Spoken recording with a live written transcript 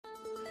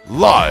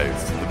Live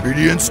from the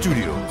BDN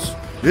Studios,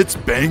 it's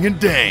Bang and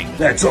Dang.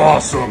 That's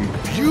awesome.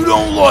 If you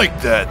don't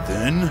like that,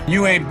 then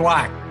You ain't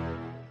black.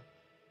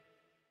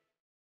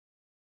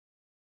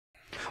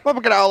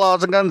 Welcome to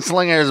Outlaws and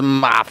Gunslingers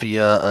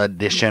Mafia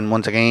Edition.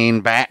 Once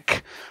again,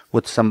 back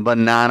with some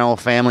Bonanno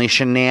Family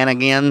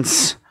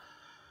shenanigans.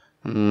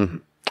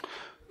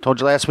 Told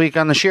you last week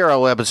on the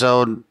Shiro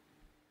episode,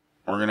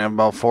 we're going to have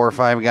about 4 or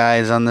 5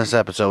 guys on this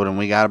episode, and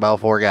we got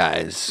about 4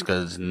 guys,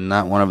 because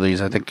not one of these,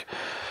 I think,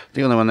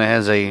 the only one that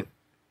has a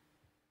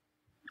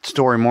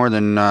story more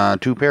than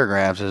 2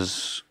 paragraphs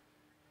is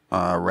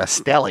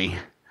Rastelli.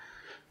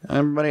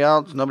 Everybody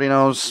else, nobody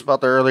knows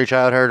about their early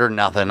childhood or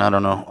nothing. I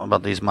don't know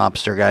about these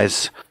mobster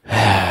guys.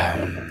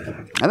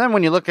 And then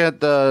when you look at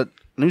the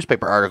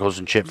newspaper articles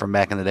and shit from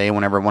back in the day,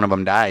 whenever one of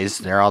them dies,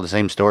 they're all the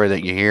same story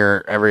that you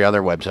hear every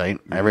other website.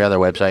 Every other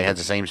website has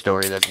the same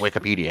story that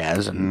Wikipedia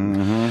has,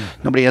 and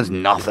nobody has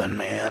nothing,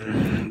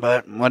 man.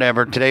 But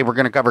whatever. Today we're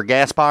going to cover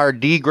Gaspar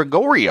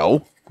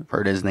DiGregorio. I've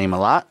heard his name a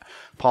lot.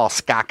 Paul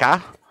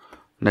Sciacca,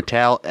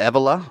 Natale,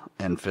 Evola,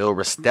 and Phil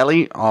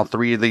Rastelli.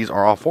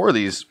 All 4 of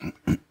these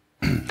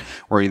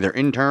were either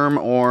interim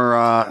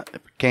or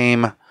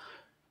became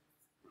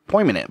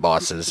permanent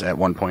bosses at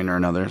one point or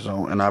another.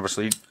 So, and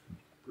obviously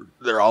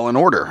they're all in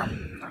order.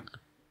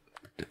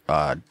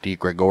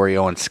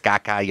 DiGregorio and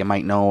Sciacca, you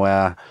might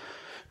know,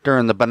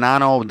 during the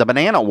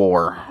Bonanno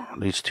War.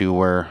 These two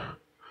were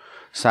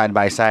side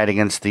by side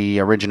against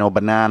the original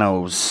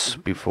Bonannos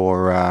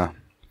before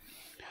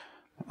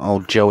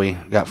old Joey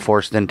got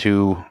forced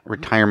into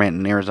retirement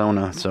in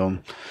Arizona. So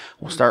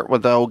we'll start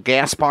with old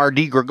Gaspar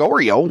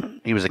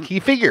DiGregorio. He was a key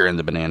figure in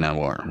the Bonanno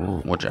War,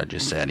 which I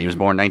just said. He was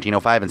born in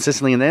 1905 in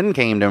Sicily and then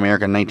came to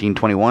America in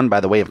 1921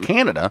 by the way of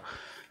Canada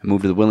and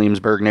moved to the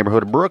Williamsburg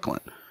neighborhood of Brooklyn.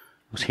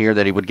 It was here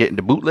that he would get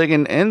into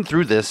bootlegging, and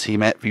through this he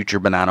met future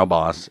Bonanno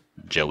boss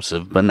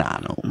Joseph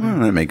Bonanno.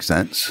 That makes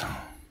sense.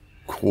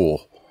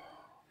 Cool.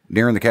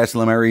 During the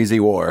Castellammarese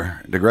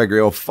War,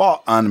 DiGregorio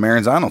fought on the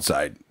Maranzano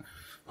side.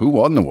 Who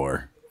won the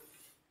war?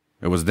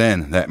 It was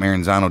then that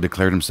Maranzano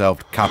declared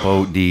himself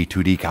Capo di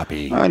Tutti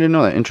Capi. I didn't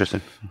know that. Interesting.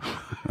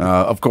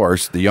 Of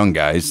course, the young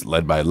guys,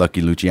 led by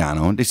Lucky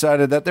Luciano,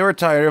 decided that they were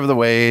tired of the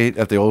way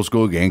that the old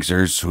school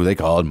gangsters, who they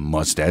called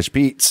Mustache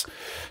Pete's.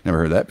 Never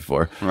heard that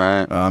before.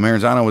 Right.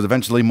 Maranzano was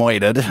eventually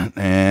moited,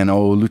 and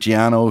old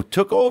Luciano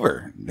took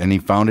over, and he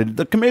founded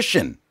the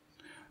Commission,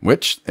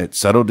 which it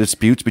settled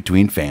disputes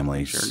between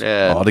families. Sure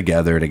did. All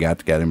together, they got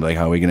together and be like,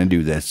 how are we going to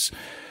do this?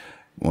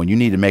 Well, you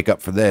need to make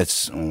up for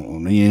this. You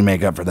need to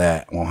make up for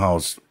that. Well,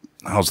 how's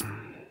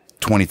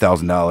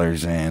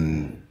 $20,000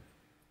 and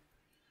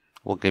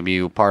we'll give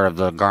you part of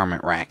the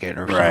garment racket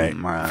or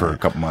something. For a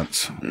couple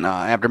months.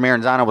 After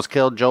Maranzano was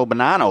killed, Joe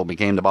Bonanno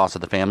became the boss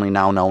of the family,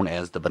 now known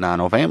as the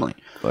Bonanno family.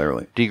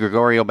 Clearly.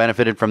 DiGregorio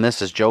benefited from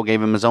this as Joe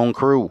gave him his own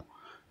crew.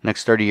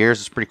 Next 30 years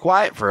is pretty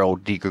quiet for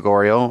old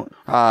DiGregorio.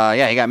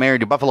 He got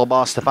married to Buffalo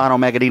boss Stefano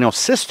Magadino's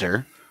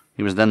sister.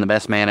 He was then the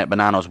best man at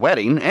Bonanno's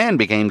wedding and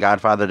became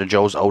godfather to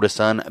Joe's oldest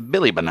son,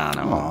 Billy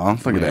Bonanno. Oh,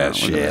 look at that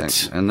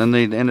shit. And then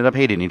they ended up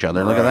hating each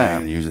other. Look at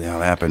that. Usually how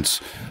it happens.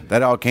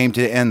 That all came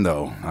to the end,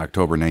 though,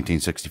 October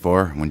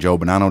 1964, when Joe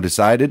Bonanno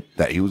decided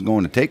that he was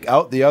going to take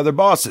out the other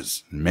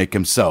bosses and make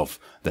himself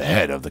the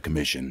head of the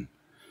commission.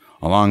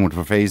 Along with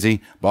Perfese,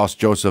 boss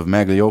Joseph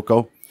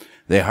Magliocco,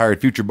 they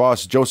hired future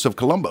boss Joseph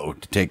Colombo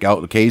to take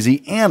out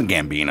Lucchese and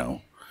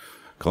Gambino.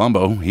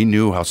 Colombo, he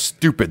knew how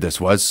stupid this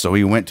was, so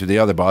he went to the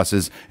other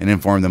bosses and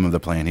informed them of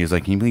the plan. He was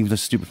like, can you believe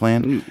this stupid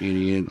plan? You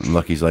idiot. And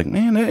Lucky's like,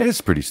 man, it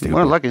is pretty stupid.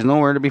 Well, Lucky's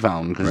nowhere to be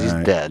found because he's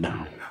dead.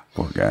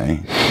 Poor guy.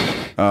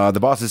 The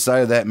bosses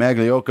decided that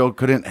Magliocco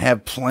couldn't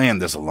have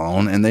planned this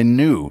alone, and they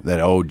knew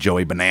that old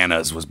Joey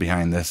Bananas was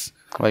behind this.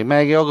 Like,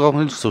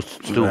 Magliocco, he's so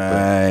stupid.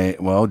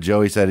 Right. Well,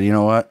 Joey said, you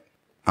know what?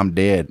 I'm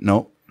dead.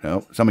 No,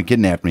 somebody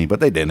kidnapped me, but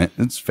they didn't.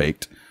 It's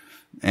faked.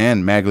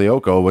 And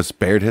Magliocco was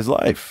spared his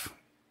life.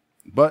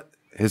 But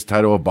his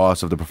title of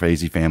boss of the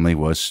Perfese family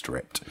was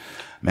stripped.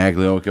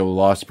 Magliocco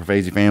lost the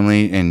Perfese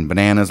family, and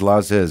Bananas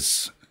lost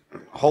his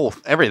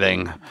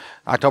everything.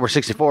 October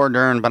 64,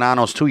 during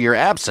Bonanno's 2-year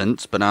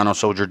absence, Bonanno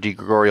soldier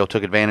DiGregorio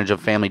took advantage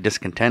of family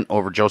discontent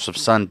over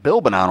Joseph's son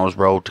Bill Bonanno's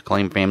road to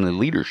claim family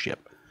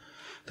leadership.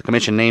 The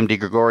commission named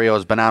DiGregorio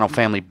as Bonanno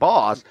family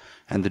boss,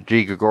 and the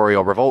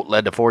DiGregorio revolt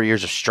led to 4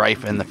 years of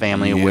strife in the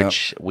family,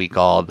 which we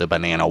call the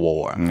Bonanno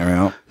War.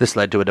 Yep. This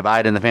led to a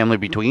divide in the family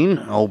between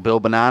old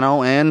Bill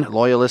Bonanno and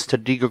loyalists to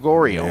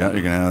DiGregorio. Yeah,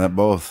 you're going to have that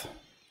both.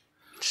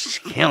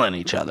 Just killing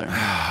each other.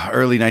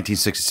 Early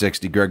 1966,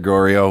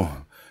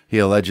 DiGregorio, he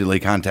allegedly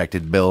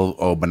contacted Bill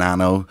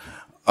Bonanno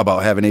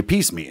about having a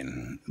peace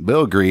meeting.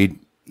 Bill agreed,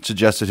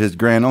 suggested his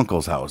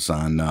granduncle's house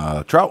on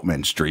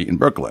Troutman Street in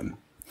Brooklyn.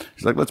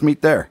 He's like, let's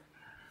meet there.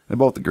 They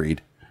both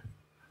agreed.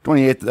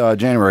 28th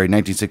January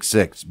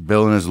 1966,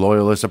 Bill and his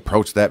loyalists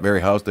approached that very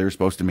house they were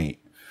supposed to meet.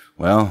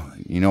 Well,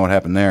 you know what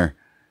happened there.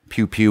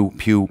 Pew, pew,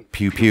 pew,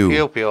 pew, pew.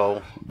 Pew,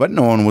 pew. But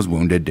no one was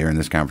wounded during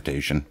this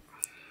confrontation.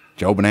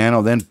 Joe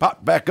Bonanno then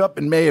popped back up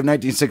in May of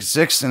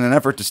 1966 in an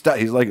effort to stop.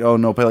 He's like, oh,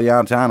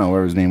 Napolitano,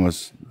 whatever his name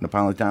was.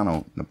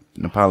 Napolitano.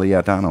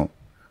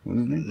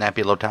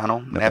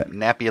 Napolitano.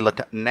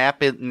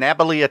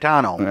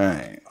 Napolitano.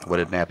 Right. What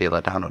did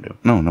Napolitano do?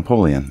 No,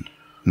 Napoleon.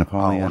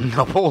 Napoleon. Oh,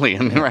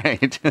 Napoleon,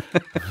 right.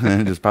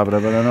 Just pop it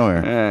up out of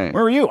nowhere. Right.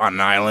 Where were you? On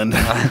an island.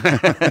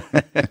 I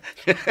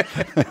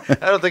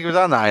don't think he was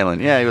on the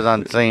island. Yeah, he was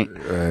on St.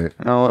 Right.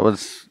 No, it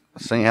was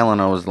St.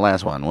 Helena was the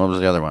last one. What was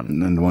the other one?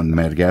 And then the one in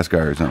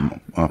Madagascar or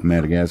something. Off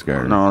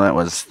Madagascar. No, that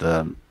was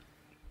the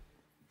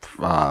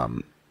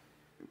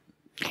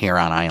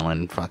Huron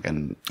Island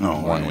fucking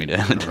one we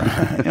did.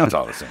 Right. It's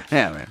all the same.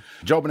 Yeah, man.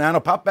 Joe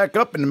Bonanno popped back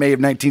up in May of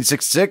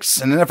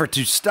 1966 in an effort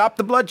to stop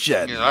the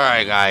bloodshed. All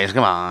right, guys,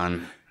 come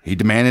on. He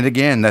demanded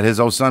again that his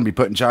old son be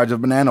put in charge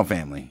of the Bonanno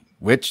family,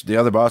 which the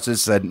other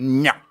bosses said,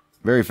 no,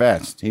 very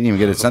fast. He didn't even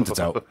get his sentence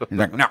out. He's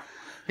like, no.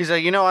 He's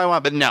like, I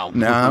want, but no.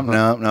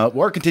 No.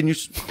 War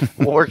continues.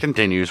 War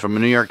continues. From a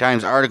New York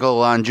Times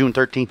article on June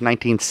 13th,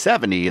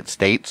 1970, it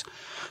states,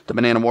 the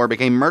Banana War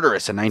became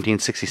murderous in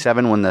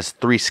 1967 when the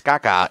 3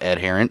 Sciacca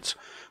adherents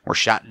were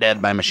shot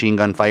dead by machine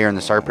gun fire in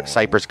the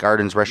Cypress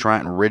Gardens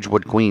restaurant in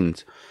Ridgewood,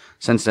 Queens.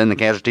 Since then, the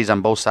casualties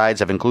on both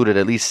sides have included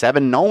at least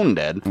 7 known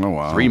dead,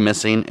 3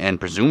 missing and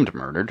presumed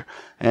murdered,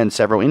 and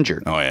several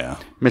injured. Oh, yeah.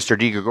 Mr.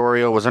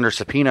 DiGregorio was under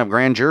subpoena of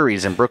grand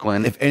juries in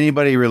Brooklyn. If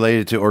anybody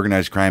related to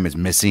organized crime is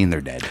missing, they're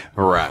dead.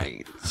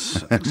 Right.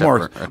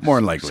 more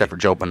than likely. Except for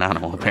Joe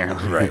Bonanno,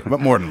 apparently. Right, but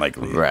more than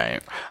likely.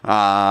 Right.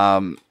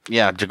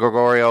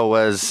 DiGregorio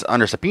was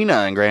under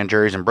subpoena in grand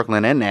juries in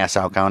Brooklyn and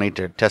Nassau County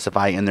to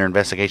testify in their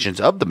investigations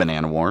of the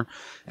Banana War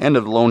and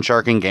of loan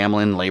sharking,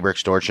 gambling, labor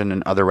extortion,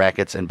 and other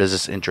rackets and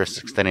business interests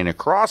extending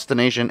across the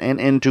nation and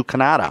into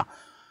Canada.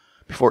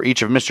 Before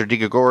each of Mr.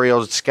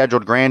 DiGregorio's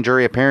scheduled grand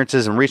jury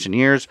appearances in recent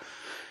years,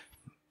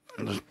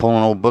 just pulling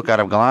an old book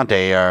out of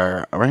Galante,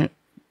 right?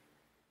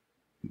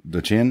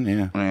 The chin,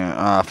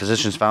 yeah.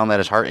 Physicians found that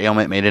his heart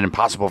ailment made it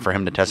impossible for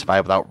him to testify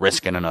without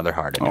risking another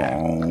heart attack.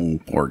 Oh,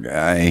 poor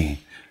guy.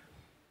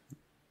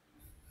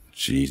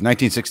 Jeez.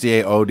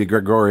 1968,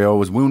 DiGregorio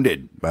was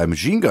wounded by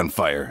machine gun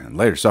fire and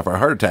later suffered a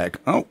heart attack.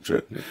 Oh,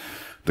 shit.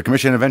 The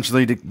commission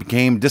eventually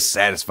became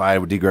dissatisfied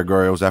with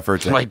DiGregorio's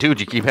efforts. Like, dude,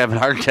 you keep having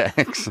heart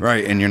attacks.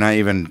 Right, and you're not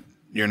even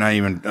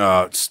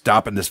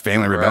stopping this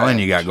family rebellion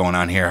you got going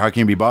on here. How can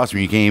you be boss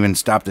when you can't even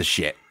stop this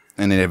shit?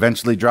 And they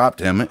eventually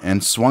dropped him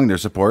and swung their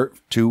support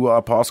to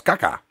Paul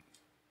Sciacca.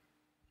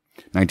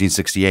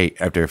 1968,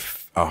 after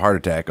a heart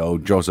attack,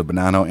 Joseph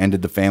Bonanno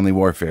ended the family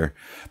warfare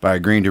by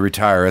agreeing to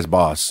retire as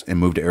boss and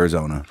move to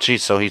Arizona.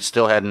 Geez, so he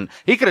still hadn't...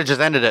 He could have just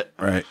ended it.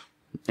 Right.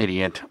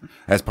 Idiot.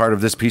 As part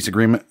of this peace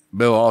agreement,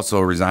 Bill also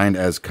resigned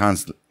as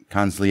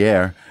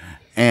consigliere,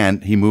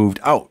 and he moved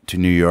out to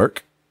New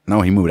York.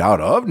 No, he moved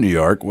out of New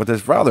York with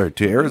his father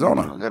to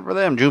Arizona. Well, good for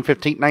them. June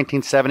 15,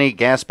 1970,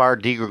 Gaspar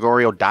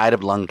DiGregorio died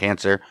of lung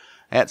cancer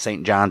at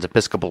St. John's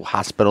Episcopal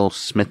Hospital,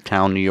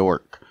 Smithtown, New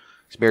York.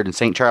 He's buried in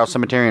St. Charles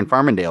Cemetery in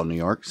Farmingdale, New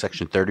York,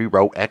 Section 30,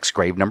 Row X,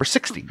 grave number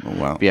 60. Oh,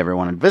 wow. If you ever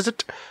want to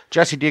visit,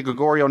 Jesse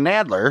DiGregorio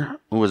Nadler,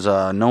 who was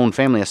a known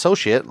family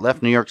associate,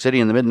 left New York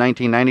City in the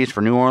mid-1990s for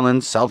New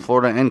Orleans, South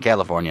Florida, and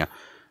California.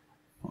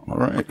 All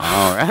right.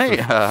 All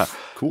right.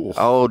 Cool.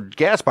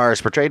 Gaspar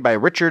is portrayed by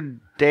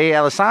Richard De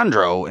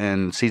Alessandro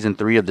in Season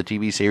 3 of the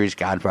TV series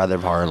Godfather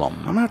of Harlem.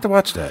 I'm going to have to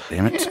watch that,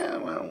 damn it. Yeah,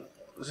 well,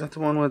 is that the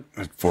one with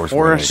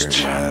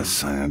Forrest?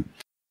 Yes.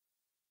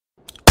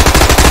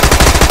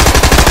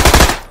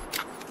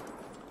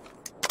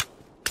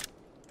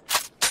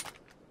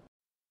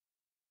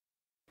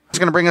 It's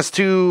going to bring us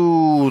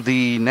to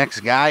the next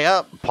guy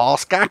up, Paul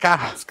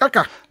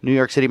Sciacca. New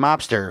York City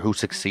mobster who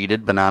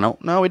succeeded Bonanno.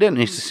 No, he didn't.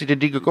 He succeeded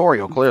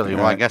DiGregorio, clearly.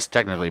 Well, I guess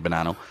technically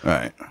Bonanno.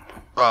 Right.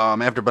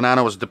 After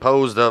Bonanno was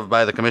deposed of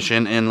by the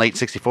commission in late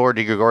 64,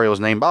 DiGregorio was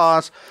named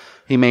boss.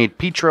 He made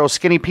Pietro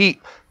Skinny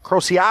Pete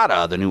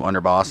Crociata the new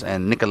underboss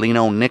and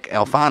Nicolino Nick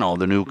Alfano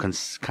the new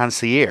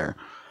consigliere.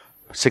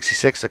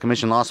 66, the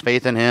commission lost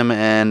faith in him,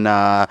 and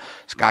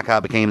Sciacca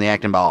became the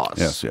acting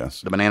boss. Yes.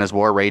 The Bananas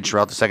War raged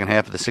throughout the second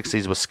half of the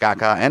 60s with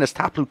Sciacca and his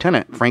top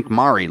lieutenant, Frank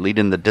Mari,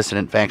 leading the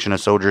dissident faction of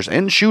soldiers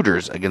and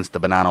shooters against the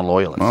Bonanno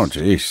loyalists. Oh,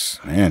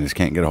 jeez. Man, just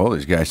can't get a hold of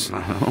these guys.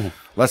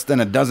 Less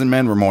than a dozen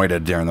men were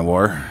moited during the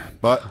war,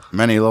 but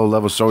many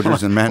low-level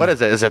soldiers and men... What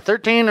is it? Is it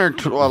 13 or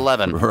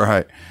 11?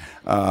 Right.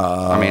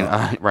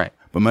 Right.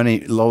 But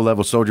many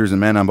low-level soldiers and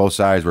men on both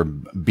sides were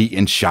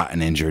beaten, shot,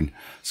 and injured.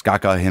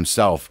 Sciacca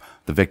himself,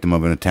 the victim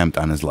of an attempt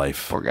on his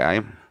life. Poor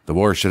guy. The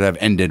war should have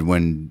ended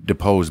when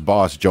deposed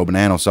boss Joe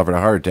Bonanno suffered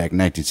a heart attack in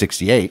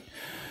 1968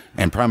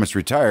 and promised to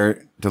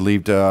retire to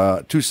leave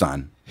to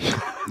Tucson.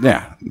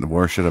 Yeah, the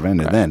war should have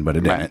ended then, but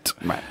it didn't.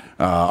 Right.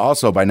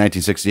 Also, by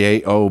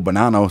 1968,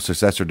 Bonanno's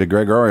successor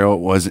DiGregorio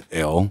was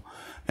ill,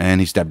 and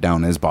he stepped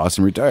down as boss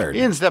and retired.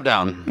 He didn't step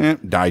down.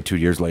 Died 2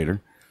 years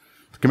later.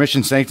 The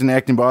commission sanctioned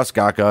acting boss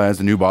Sciacca as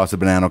the new boss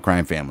of Bonanno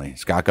crime family.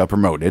 Sciacca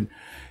promoted,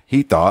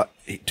 he thought,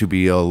 to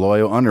be a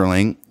loyal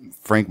underling,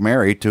 Frank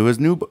Mary to his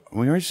new...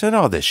 We already said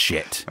all this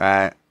shit.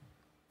 Right.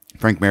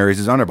 Frank Mary's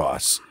his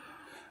underboss.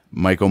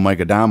 Mike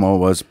Adamo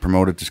was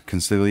promoted to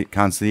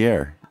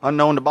consigliere.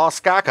 Unknown to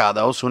boss Sciacca,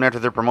 though, soon after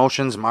their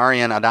promotions,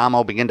 Mari and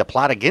Adamo began to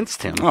plot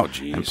against him. Oh,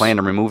 jeez. And plan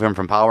to remove him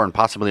from power and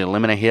possibly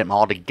eliminate him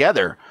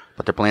altogether.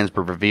 but their plans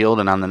were revealed,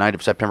 and on the night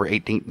of September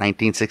 18,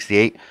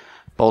 1968,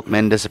 both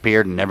men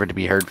disappeared, never to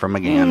be heard from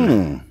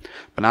again.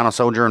 Bonanno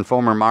soldier and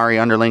former Mari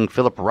underling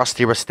Philip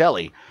Rusty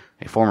Rastelli,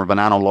 a former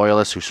Bonanno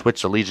loyalist who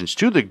switched allegiance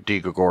to the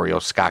DiGregorio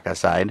Sciacca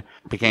side,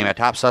 became a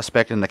top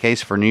suspect in the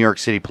case for New York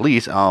City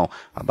police. Oh,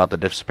 about the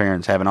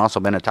disappearance, having also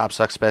been a top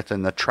suspect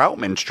in the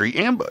Troutman Street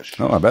ambush.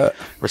 Oh, I bet.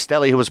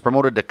 Rastelli, who was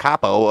promoted to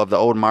capo of the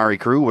old Mari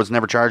crew, was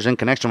never charged in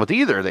connection with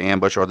either the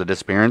ambush or the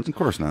disappearance. Of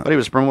course not. But he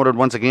was promoted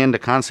once again to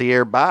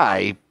concierge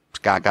by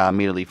Sciacca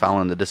immediately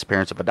following the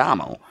disappearance of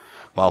Adamo,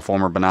 while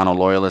former Bonanno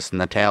loyalist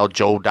Natale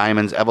Joe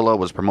Diamond's Evola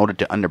was promoted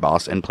to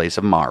underboss in place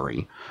of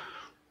Mari.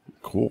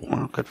 Cool.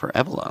 Well, good for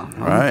Evola.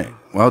 All right.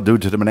 Well, due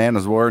to the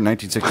Bananas War in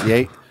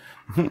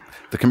 1968,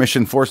 the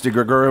commission forced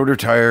DiGregorio to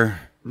retire.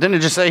 Didn't it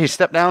just say he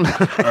stepped down?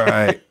 All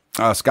right.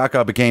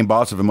 Sciacca became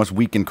boss of a much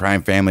weakened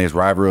crime family as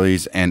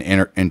rivalries and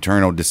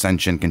internal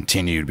dissension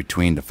continued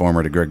between the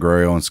former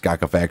DiGregorio and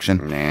Sciacca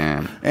faction.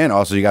 Man. And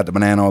also you got the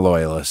Bonanno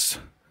loyalists.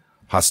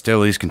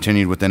 Hostilities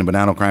continued within the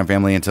Bonanno crime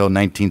family until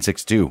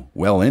 1962,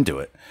 well into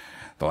it.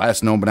 The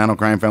last known Bonanno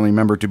crime family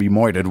member to be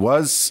moited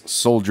was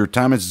Soldier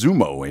Thomas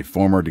Zumo, a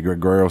former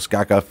DiGregorio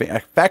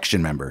Sciacca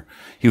faction member.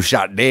 He was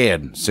shot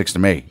dead 6th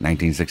of May,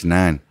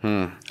 1969.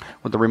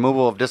 With the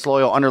removal of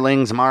disloyal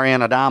underlings, Mari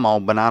and Adamo,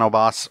 Bonanno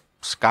boss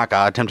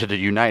Sciacca attempted to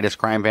unite his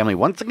crime family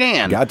once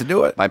again. Got to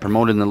do it. By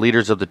promoting the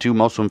leaders of the two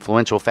most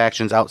influential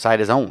factions outside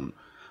his own.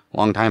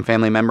 Longtime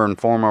family member and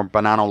former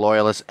Bonanno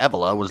loyalist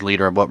Evola was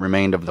leader of what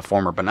remained of the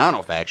former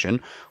Bonanno faction,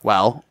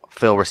 while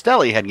Phil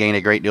Rastelli had gained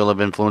a great deal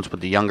of influence with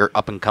the younger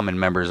up-and-coming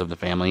members of the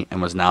family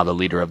and was now the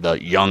leader of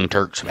the Young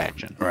Turks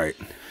faction. Right.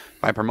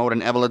 By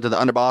promoting Evola to the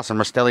underboss and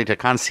Rastelli to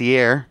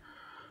concierge,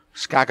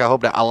 Sciacca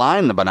hoped to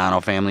align the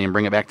Bonanno family and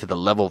bring it back to the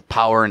level of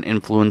power and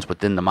influence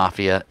within the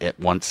mafia it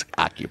once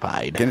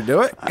occupied. Can it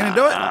do it? Can it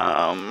do it?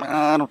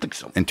 I don't think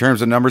so. In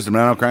terms of numbers, the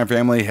Bonanno crime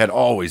family had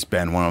always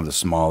been one of the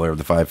smaller of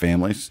the five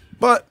families,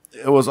 but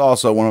it was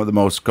also one of the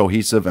most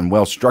cohesive and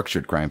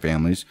well-structured crime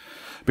families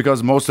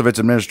because most of its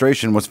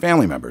administration was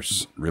family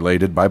members,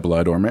 related by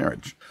blood or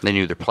marriage. They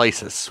knew their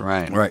places,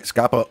 right? Right.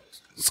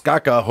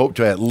 Sciacca hoped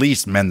to at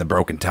least mend the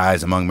broken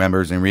ties among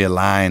members and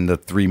realign the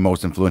three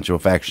most influential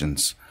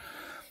factions,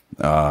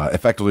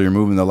 effectively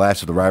removing the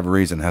last of the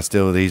rivalries and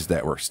hostilities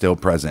that were still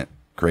present,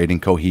 creating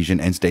cohesion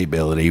and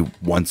stability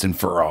once and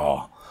for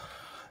all.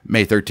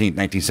 May 13,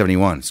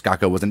 1971,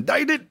 Sciacca was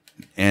indicted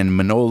in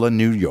Manola,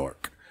 New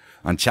York,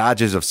 on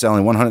charges of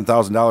selling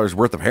 $100,000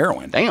 worth of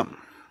heroin. Damn.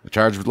 The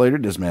charge was later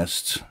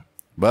dismissed,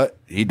 but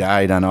he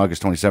died on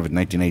August 27,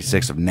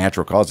 1986 of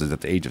natural causes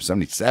at the age of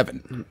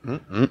 77.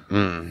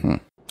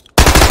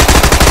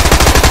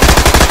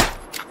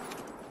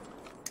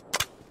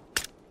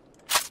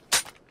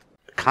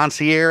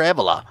 Concierge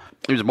Evola.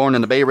 He was born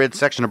in the Bay Ridge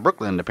section of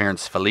Brooklyn to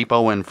parents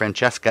Filippo and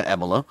Francesca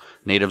Evola,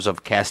 natives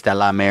of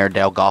Castellammare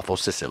del Golfo,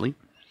 Sicily.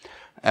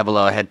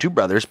 Evola had two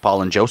brothers,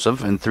 Paul and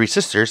Joseph, and three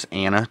sisters,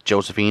 Anna,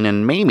 Josephine,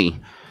 and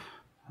Mamie.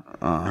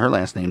 Her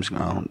last name's,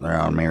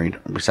 they're all married,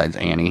 besides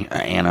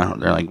Anna.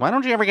 They're like, why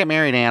don't you ever get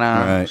married,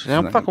 Anna? Right. She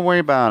said, don't fucking worry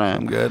about it.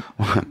 I'm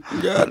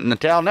good.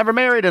 Natale never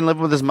married and lived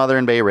with his mother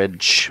in Bay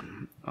Ridge.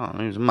 Oh,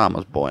 he was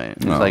mama's boy.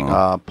 He was like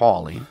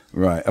Paulie.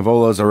 Right.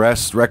 Evola's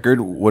arrest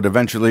record would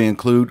eventually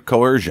include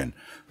coercion,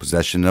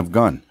 possession of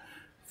gun,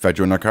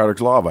 federal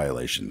narcotics law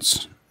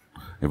violations.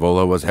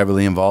 Evola was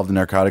heavily involved in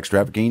narcotics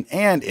trafficking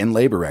and in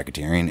labor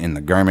racketeering in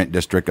the Garment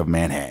District of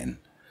Manhattan.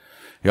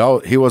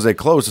 He was a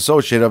close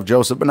associate of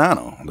Joseph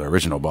Bonanno, the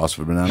original boss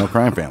of the Bonanno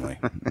crime family.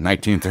 In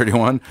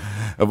 1931,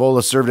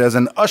 Evola served as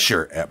an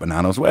usher at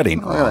Bonanno's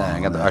wedding. Look at that.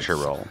 I got the usher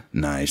role.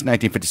 Nice.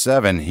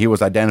 1957, he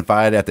was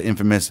identified at the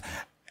infamous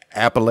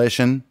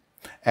Appalachian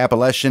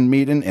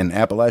meeting in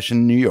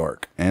Appalachian, New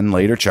York, and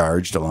later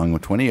charged, along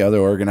with 20 other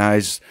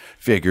organized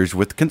figures,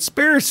 with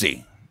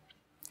conspiracy.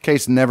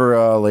 Case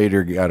never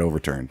later got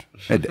overturned.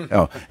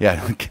 Oh,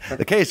 yeah,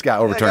 the case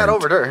got overturned. It got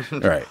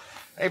overturned. Right.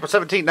 April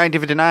 17,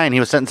 1959, he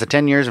was sentenced to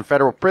 10 years in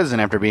federal prison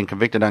after being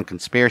convicted on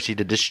conspiracy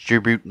to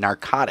distribute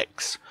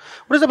narcotics.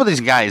 What is up with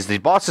these guys? These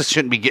bosses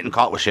shouldn't be getting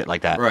caught with shit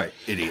like that. Right.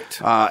 Idiot.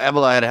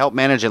 Evola had helped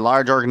manage a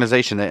large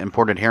organization that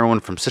imported heroin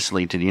from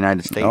Sicily to the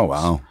United States. Oh,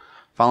 wow.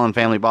 Fallen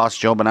family boss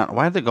Joe Bonanno.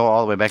 Why did they go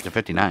all the way back to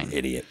 59?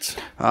 Idiots.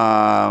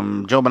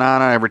 Joe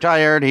Bonanno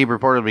retired. He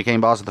reportedly became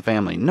boss of the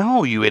family.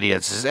 No, you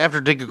idiots. This is after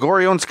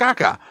DiGregorio and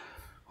Sciacca.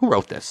 Who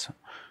wrote this?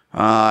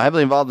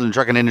 Heavily involved in the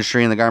trucking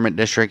industry in the Garment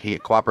District, he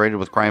cooperated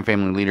with crime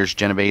family leaders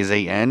Genovese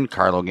and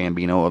Carlo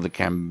Gambino of the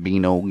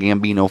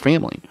Gambino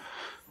family.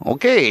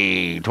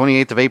 Okay,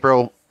 28th of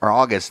April, or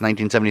August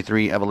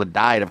 1973, Evola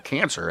died of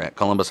cancer at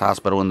Columbus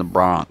Hospital in the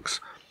Bronx.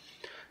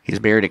 He's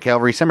buried at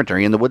Calvary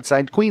Cemetery in the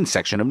Woodside, Queens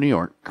section of New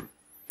York.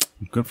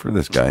 Good for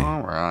this guy.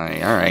 All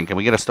right. Can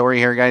we get a story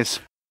here, guys?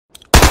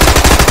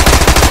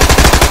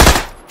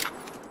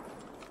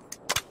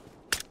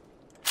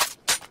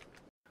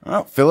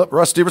 Oh, Philip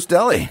Rusty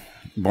Rastelli,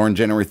 born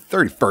January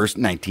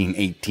 31st,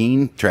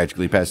 1918,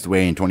 tragically passed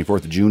away on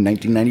 24th of June,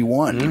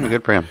 1991.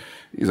 Good for him.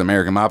 He's an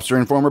American mobster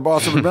and former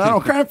boss of the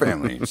Bonanno crime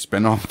family.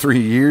 Spent all 3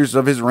 years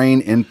of his reign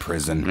in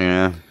prison.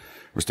 Yeah.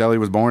 Rastelli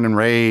was born and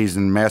raised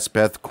in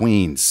Maspeth,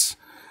 Queens.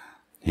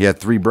 He had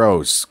 3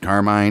 bros,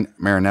 Carmine,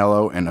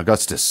 Marinello, and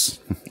Augustus.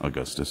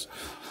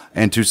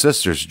 And 2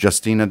 sisters,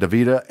 Justina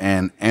Davida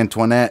and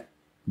Antoinette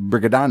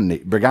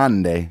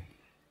Brigande.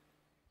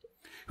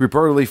 He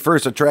reportedly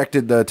first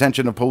attracted the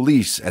attention of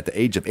police at the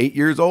age of 8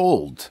 years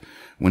old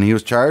when he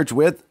was charged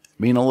with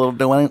being a little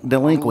delinquent. A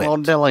little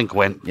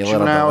delinquent.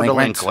 Juvenile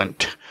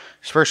delinquent.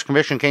 His first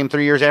conviction came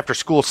 3 years after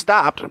school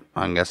stopped.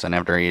 I'm guessing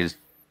after he's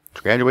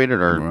graduated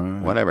or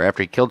whatever,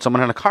 after he killed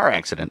someone in a car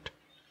accident.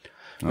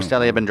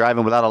 Rastelli had been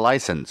driving without a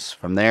license.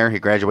 From there, he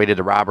graduated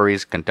to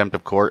robberies, contempt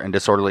of court, and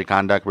disorderly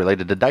conduct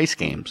related to dice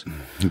games.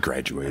 He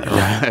graduated. In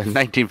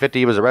 1950,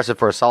 he was arrested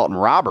for assault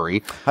and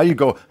robbery. How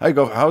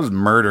does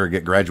murder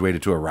get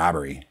graduated to a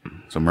robbery?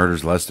 So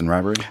murder's less than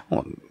robbery?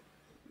 Well,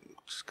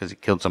 just because he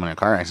killed someone in a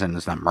car accident,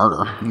 it's not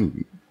murder.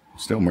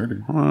 Still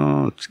murder.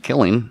 It's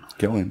killing.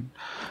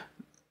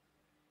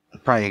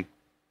 Probably.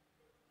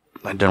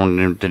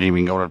 Did he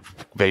even go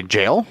to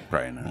jail?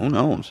 Probably not. Who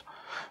knows?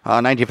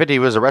 1950, he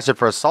was arrested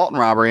for assault and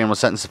robbery and was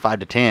sentenced to 5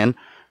 to 10.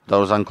 Though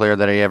it was unclear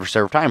that he ever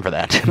served time for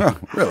that. Oh,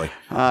 really?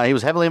 He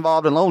was heavily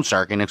involved in loan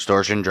sharking,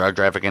 extortion, drug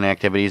trafficking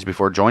activities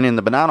before joining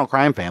the Bonanno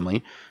crime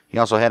family. He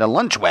also had a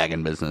lunch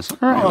wagon business.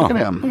 Look at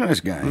him. Look at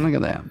this guy. Look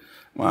at that.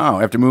 Wow.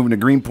 After moving to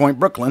Greenpoint,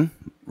 Brooklyn,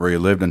 where he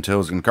lived until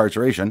his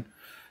incarceration,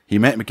 he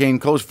met and became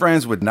close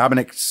friends with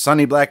Dominic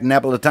Sonny Black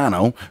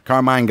Napolitano,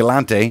 Carmine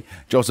Galante,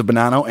 Joseph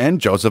Bonanno,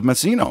 and Joseph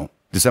Massino.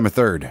 December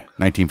 3rd,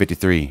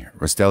 1953,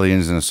 Rastelli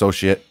and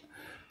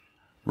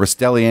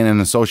an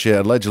associate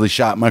allegedly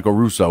shot Michael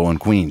Russo in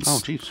Queens. Oh,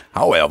 jeez.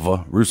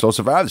 However, Russo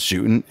survived the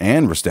shooting,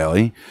 and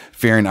Rastelli,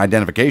 fearing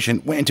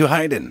identification, went into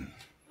hiding.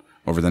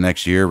 Over the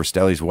next year,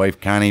 Rastelli's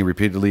wife, Connie,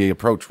 repeatedly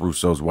approached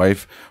Russo's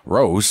wife,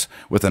 Rose,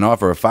 with an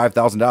offer of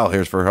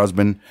 $5,000 for her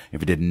husband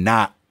if he did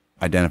not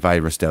identify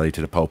Rastelli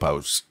to the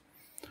popos.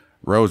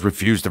 Rose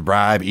refused to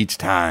bribe each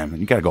time.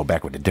 You got to go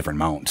back with a different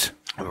amount.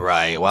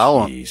 Right.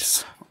 Well,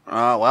 Jeez.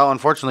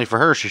 Unfortunately for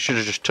her, she should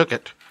have just took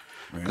it.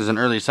 Because in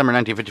early December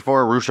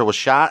 1954, Russo was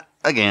shot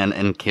again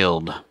and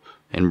killed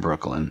in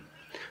Brooklyn.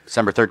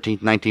 December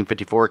 13th,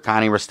 1954,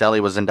 Connie Rastelli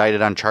was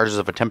indicted on charges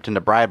of attempting to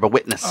bribe a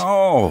witness.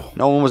 Oh.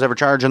 No one was ever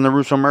charged in the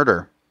Russo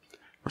murder.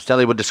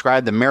 Rastelli would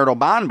describe the marital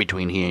bond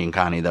between he and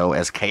Connie, though,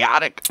 as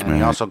chaotic, and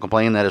he also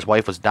complained that his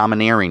wife was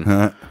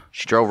domineering.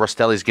 She drove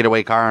Rastelli's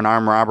getaway car in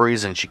armed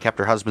robberies, and she kept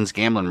her husband's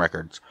gambling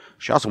records.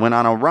 She also went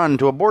on a run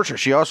to abortion.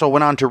 She also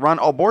went on to run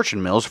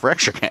abortion mills for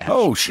extra cash.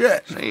 Oh,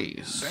 shit.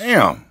 Jeez.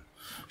 Damn.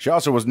 She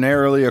also was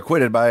narrowly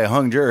acquitted by a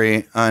hung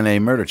jury on a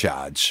murder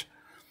charge.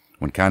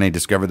 When Connie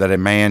discovered that a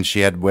man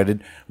she had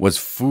wedded was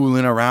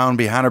fooling around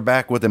behind her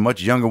back with a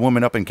much younger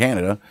woman up in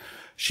Canada,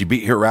 she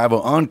beat her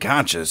rival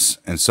unconscious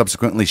and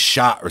subsequently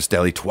shot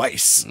Rastelli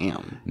twice.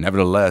 Damn.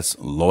 Nevertheless,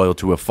 loyal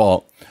to a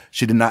fault,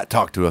 she did not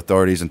talk to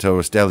authorities until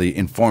Rastelli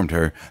informed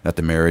her that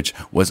the marriage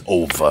was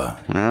over.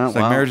 It's like,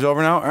 marriage is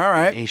over now? All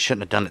right. He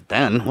shouldn't have done it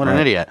then. What an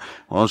idiot.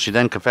 Well, she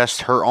then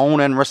confessed her own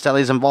and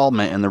Rastelli's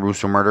involvement in the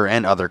Russo murder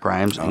and other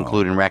crimes,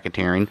 including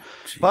racketeering.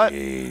 But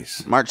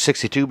March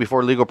 62,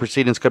 before legal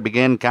proceedings could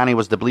begin, Connie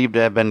was believed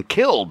to have been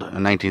killed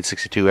in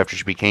 1962 after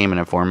she became an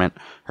informant.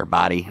 Her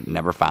body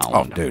never found.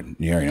 Oh, dude,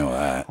 you already know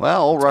that.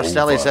 Well, old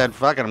Rastelli said,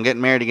 fuck it, I'm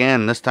getting married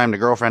again, this time to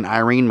girlfriend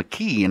Irene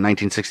McKee in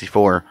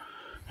 1964.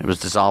 It was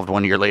dissolved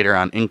 1 year later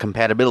on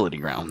incompatibility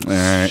grounds.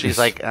 Right. She's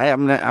like,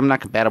 I'm not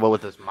compatible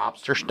with this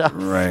mobster stuff.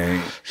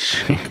 Right.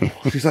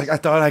 She's like, I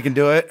thought I could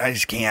do it. I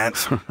just can't.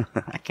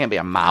 I can't be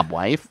a mob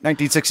wife.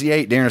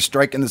 1968, during a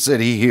strike in the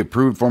city, he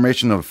approved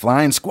formation of a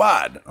flying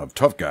squad of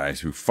tough guys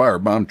who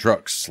firebombed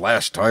trucks,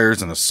 slashed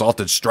tires, and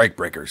assaulted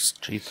strikebreakers.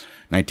 Jeez.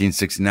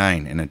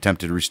 1969, in an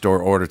attempt to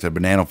restore order to the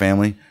Bonanno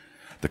family,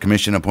 the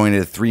commission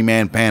appointed a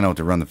 3-man panel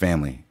to run the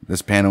family.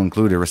 This panel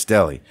included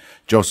Rastelli,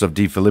 Joseph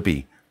D.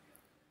 Filippi,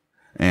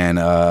 and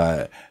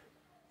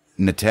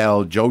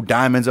Natale Joe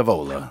Diamonds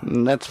Evola.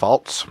 That's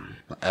false.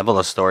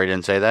 Evola's story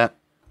didn't say that.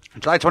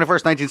 July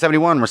 21st,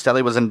 1971,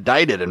 Rastelli was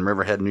indicted in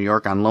Riverhead, New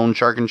York on loan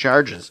sharking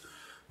charges.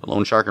 The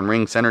loan sharking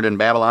ring centered in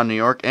Babylon, New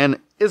York, and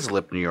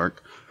Islip, New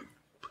York.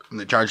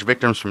 They charged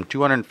victims from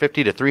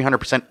 250 to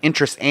 300%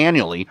 interest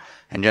annually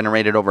and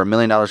generated over $1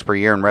 million per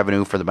year in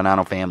revenue for the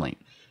Bonanno family.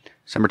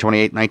 December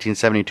 28,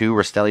 1972,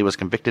 Rastelli was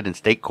convicted in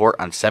state court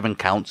on 7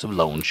 counts of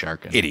loan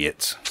sharking.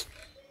 Idiots.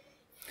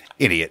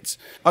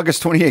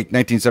 August 28,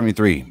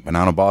 1973,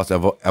 Bonanno boss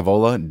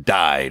Evola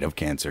died of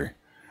cancer.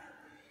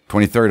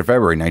 23rd of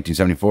February,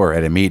 1974,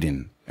 at a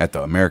meeting at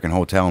the American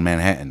Hotel in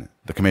Manhattan,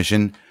 the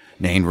commission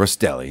named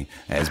Rastelli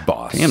as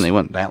boss. Damn, they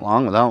went that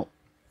long without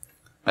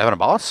having a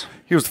boss?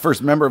 He was the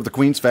first member of the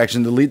Queen's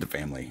faction to lead the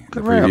family.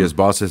 The previous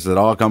bosses had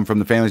all come from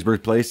the family's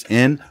birthplace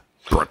in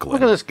Brooklyn.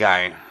 Look at this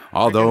guy.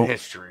 Although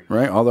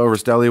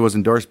Rastelli was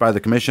endorsed by the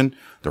commission,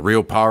 the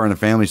real power in the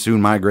family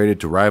soon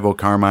migrated to rival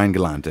Carmine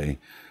Galante,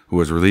 who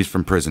was released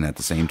from prison at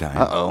the same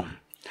time.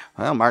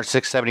 Well, March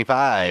 6,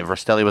 75,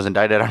 Rastelli was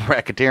indicted on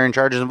racketeering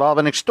charges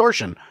involving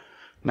extortion.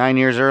 9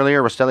 years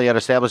earlier, Rastelli had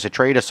established a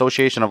trade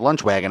association of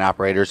lunch wagon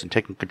operators and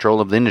taken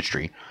control of the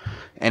industry.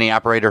 Any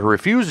operator who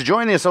refused to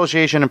join the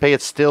association and pay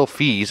its stiff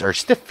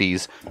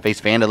fees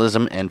faced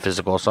vandalism and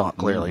physical assault,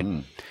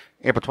 clearly.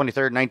 April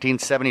 23rd,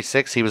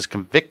 1976, he was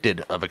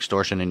convicted of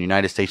extortion in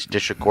United States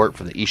District Court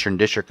for the Eastern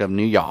District of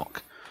New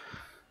York.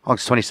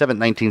 August 27th,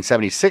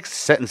 1976,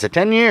 sentenced to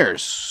 10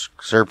 years,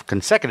 served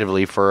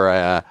consecutively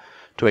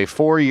to a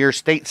 4-year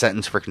state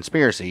sentence for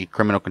conspiracy,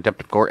 criminal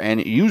contempt of court,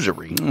 and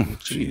usury.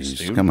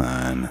 Jeez, come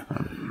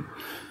on.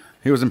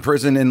 He was in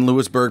prison in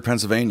Lewisburg,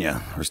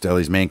 Pennsylvania.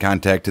 Rastelli's main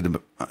contact to the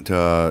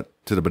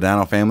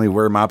Bonanno family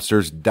were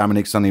mobsters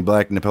Dominic Sonny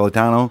Black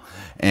Napolitano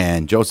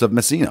and Joseph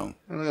Messino.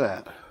 Look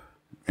at that.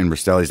 In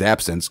Rastelli's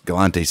absence,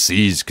 Galante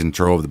seized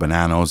control of the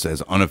Bonannos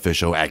as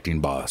unofficial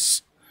acting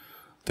boss.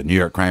 The New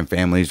York crime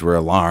families were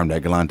alarmed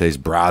at Galante's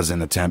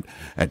brazen attempt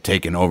at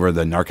taking over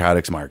the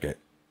narcotics market.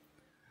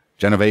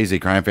 Genovese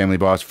crime family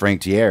boss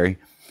Frank Thierry,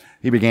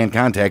 he began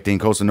contacting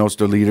Cosa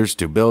Nostra leaders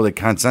to build a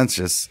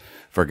consensus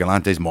for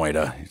Galante's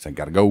moida. He's like,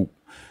 gotta go.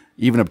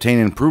 Even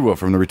obtaining approval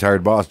from the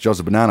retired boss,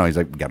 Joseph Bonanno, he's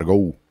like, gotta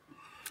go.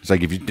 It's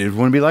like, if you didn't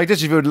want to be like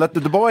this, if you would let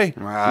the boy,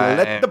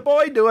 let the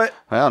boy do it.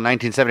 Well, in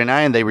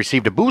 1979, they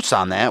received a boost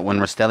on that when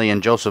Rastelli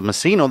and Joseph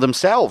Messino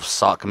themselves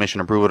sought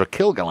commission approval to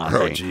kill Galante.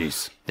 Oh,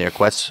 jeez. Their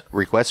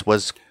request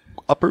was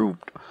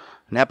approved.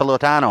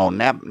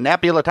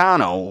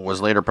 Napolitano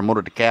was later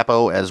promoted to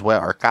capo as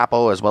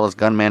well as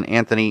gunman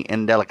Anthony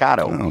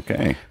Indelicato.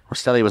 Okay.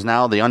 Rastelli was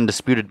now the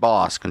undisputed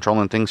boss,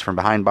 controlling things from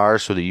behind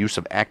bars through the use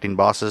of acting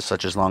bosses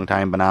such as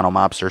longtime Bonanno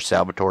mobster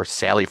Salvatore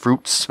Sally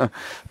Fruits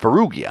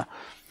Ferrugia.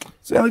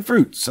 Sally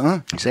Fruits,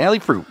 huh? Sally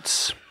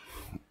Fruits.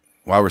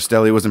 While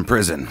Rastelli was in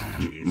prison,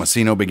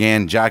 Messino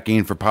began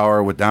jockeying for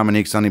power with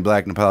Dominique Sonny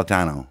Black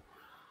Napolitano,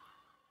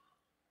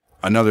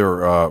 another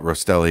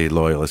Rastelli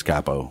loyalist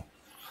capo.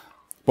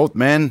 Both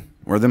men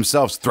were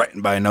themselves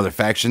threatened by another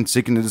faction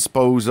seeking to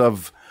depose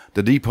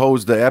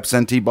the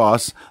absentee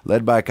boss,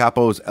 led by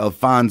capos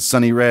Alphonse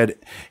Sonny Red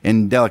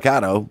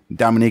Indelicato,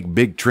 Dominique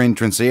Big Trin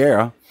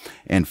Trinciera,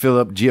 and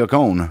Philip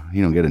Giacone.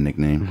 He don't get a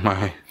nickname.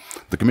 Right.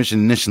 The commission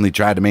initially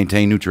tried to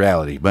maintain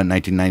neutrality, but in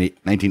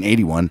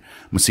 1981,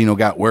 Messino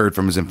got word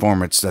from his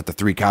informants that the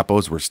three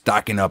capos were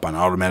stocking up on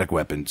automatic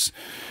weapons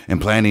and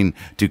planning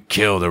to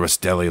kill the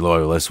Rastelli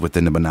loyalists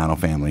within the Bonanno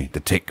family to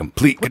take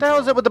complete control. What the hell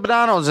is it with the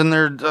Bonannos and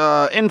their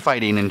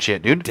infighting and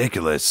shit, dude?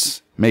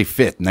 Ridiculous. May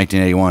 5th,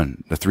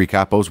 1981, the three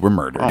capos were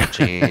murdered. Oh,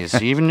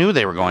 jeez. You even knew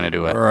they were going to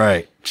do it.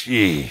 Right.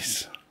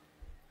 Jeez.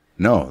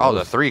 No. Oh,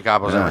 the three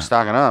capos that were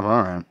stocking up.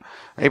 All right.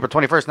 April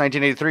 21st,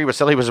 1983,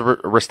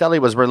 Rastelli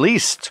was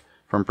released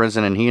from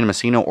prison, and he and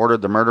Messino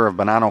ordered the murder of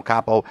Bonanno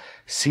capo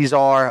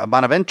Cesar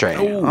Bonaventre.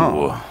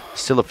 Oh.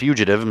 Still a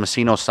fugitive,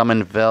 Messino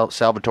summoned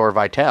Salvatore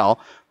Vitale,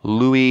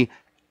 Louis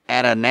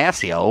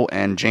Atanasio,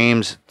 and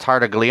James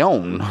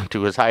Tartaglione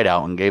to his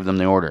hideout and gave them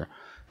the order.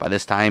 By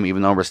this time,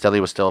 even though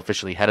Rastelli was still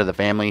officially head of the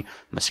family,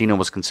 Messino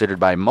was considered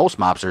by most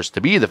mobsters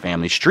to be the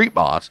family's street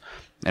boss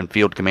and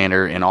field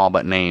commander in all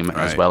but name,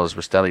 as well as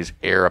Rastelli's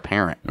heir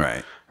apparent.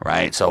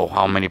 Right. So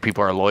how many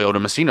people are loyal to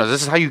Messino?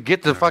 This is how you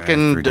get the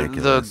fucking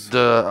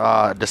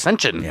the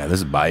dissension. Yeah, this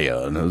is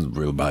bad. This is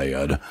real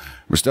bad.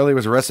 Rastelli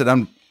was arrested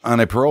on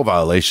a parole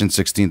violation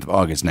 16th of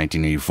August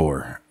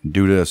 1984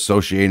 due to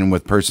associating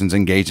with persons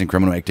engaged in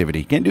criminal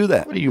activity. Can't do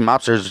that. What are you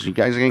mobsters? You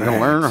guys ain't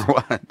gonna learn or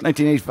what?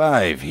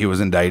 1985, he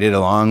was indicted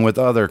along with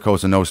other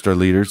Cosa Nostra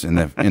leaders in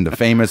the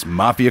famous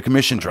Mafia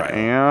Commission trial.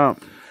 Yeah.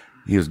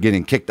 He was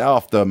getting kicked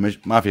off the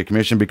Mafia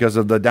Commission because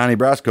of the Donnie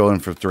Brasco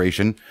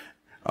infiltration.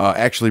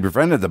 Actually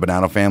prevented the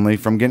Bonanno family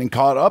from getting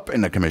caught up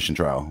in the commission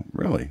trial.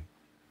 Really?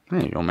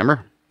 Hey, you don't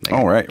remember?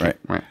 Right.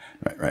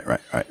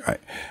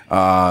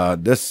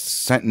 This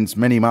sentenced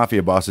many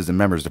mafia bosses and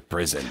members to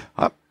prison.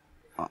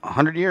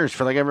 100 years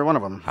for like every one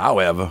of them.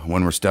 However,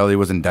 when Rastelli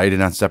was indicted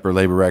on separate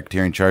labor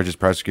racketeering charges,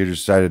 prosecutors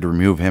decided to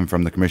remove him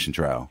from the commission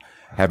trial.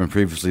 Having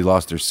previously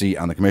lost their seat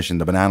on the commission,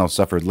 the Bonannos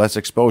suffered less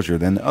exposure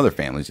than the other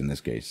families in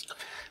this case.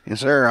 Yes,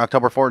 sir.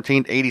 October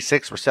 14th,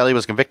 86, Rastelli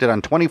was convicted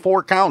on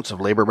 24 counts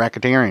of labor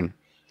racketeering.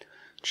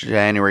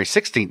 January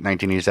 16th,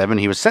 1987,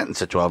 he was sentenced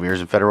to 12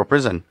 years in federal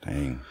prison.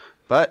 Dang.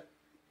 But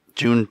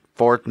June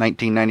 4th,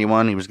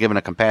 1991, he was given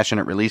a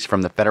compassionate release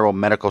from the Federal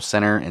Medical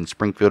Center in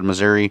Springfield,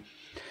 Missouri.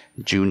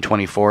 June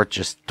 24th,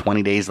 just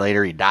 20 days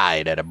later, he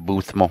died at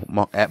Booth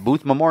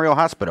Memorial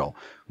Hospital,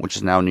 which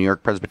is now New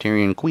York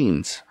Presbyterian,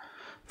 Queens,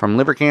 from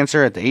liver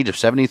cancer at the age of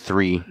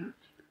 73.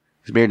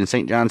 He's buried in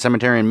St. John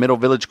Cemetery in Middle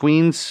Village,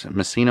 Queens.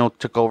 Messino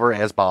took over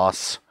as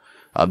boss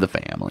of the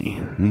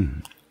family.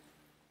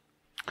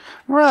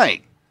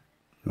 Right.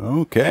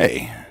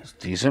 Okay. It's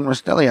decent.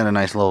 Rastelli had a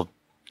nice little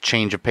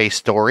change of pace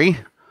story.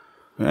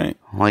 Right.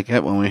 I like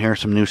it when we hear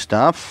some new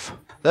stuff.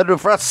 That'll do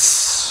it for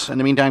us. In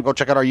the meantime, go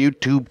check out our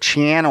YouTube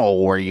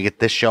channel where you get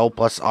this show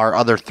plus our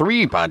other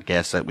 3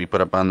 podcasts that we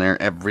put up on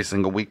there every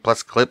single week,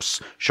 plus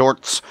clips,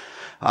 shorts,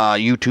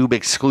 YouTube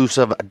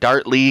exclusive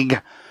Dart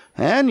League.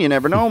 And you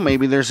never know,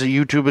 maybe there's a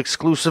YouTube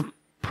exclusive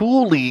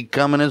Pool League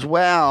coming as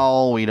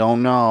well. We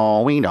don't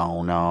know.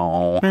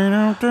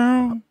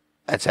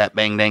 That's at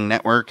Bang Dang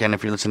Network. And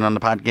if you're listening on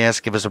the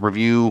podcast, give us a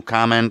review,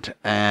 comment,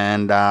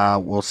 and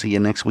we'll see you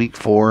next week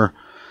for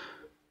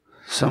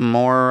some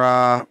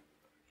more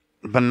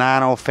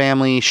Bonanno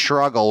family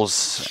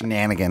struggles.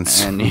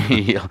 Shenanigans. And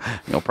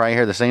you'll probably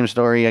hear the same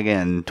story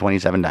again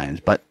 27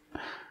 times, but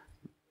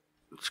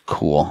it's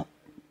cool.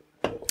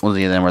 We'll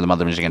see you then where the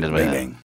mother Michigan is with Bang it. Dang.